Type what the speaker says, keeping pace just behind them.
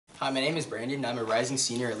Hi, my name is Brandon and I'm a rising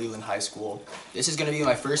senior at Leland High School. This is going to be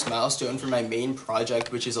my first milestone for my main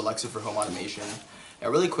project, which is Alexa for home automation.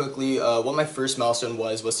 Now really quickly, what my first milestone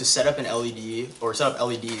was to set up an LED, or set up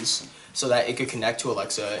LEDs, so that it could connect to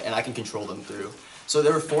Alexa and I can control them through. So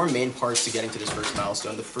there were four main parts to getting to this first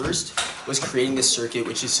milestone. The first was creating this circuit,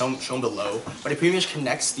 which is shown below, but it pretty much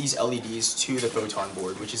connects these LEDs to the photon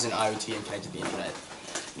board, which is an IoT and connected to the internet.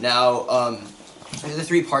 Now, the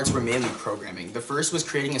three parts were mainly programming. The first was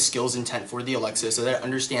creating a skills intent for the Alexa so that it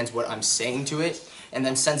understands what I'm saying to it and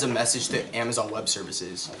then sends a message to Amazon Web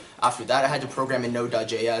Services. After that, I had to program in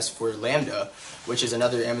Node.js for Lambda, which is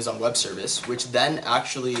another Amazon Web Service, which then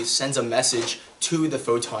actually sends a message to the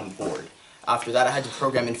photon board. After that, I had to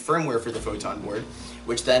program in firmware for the photon board,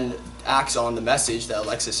 which then acts on the message that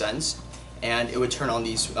Alexa sends, and it would turn on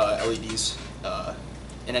these LEDs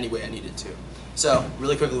in any way I needed to. So,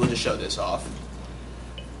 really quickly, we'll just show this off.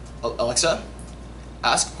 Alexa,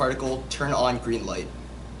 ask particle, turn on green light.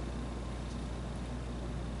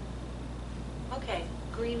 Okay,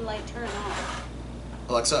 green light turn on.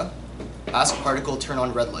 Alexa, ask particle, turn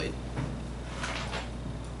on red light.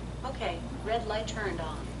 Okay, red light turned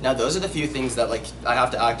on. Now those are the few things that I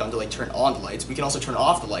have to act on to turn on the lights. We can also turn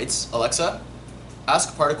off the lights. Alexa,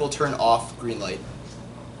 ask particle, turn off green light.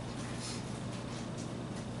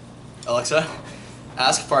 Alexa,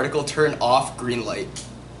 ask particle, turn off green light.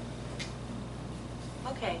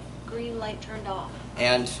 Okay, green light turned off.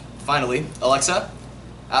 And finally, Alexa,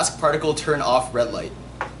 ask particle, turn off red light.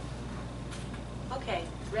 Okay,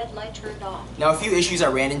 red light turned off. Now a few issues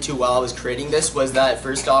I ran into while I was creating this was that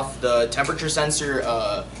first off, the temperature sensor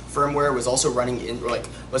firmware was also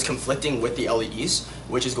was conflicting with the LEDs,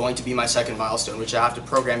 which is going to be my second milestone, which I have to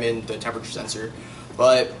program in the temperature sensor.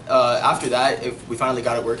 But after that, we finally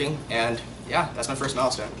got it working, and yeah, that's my first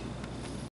milestone.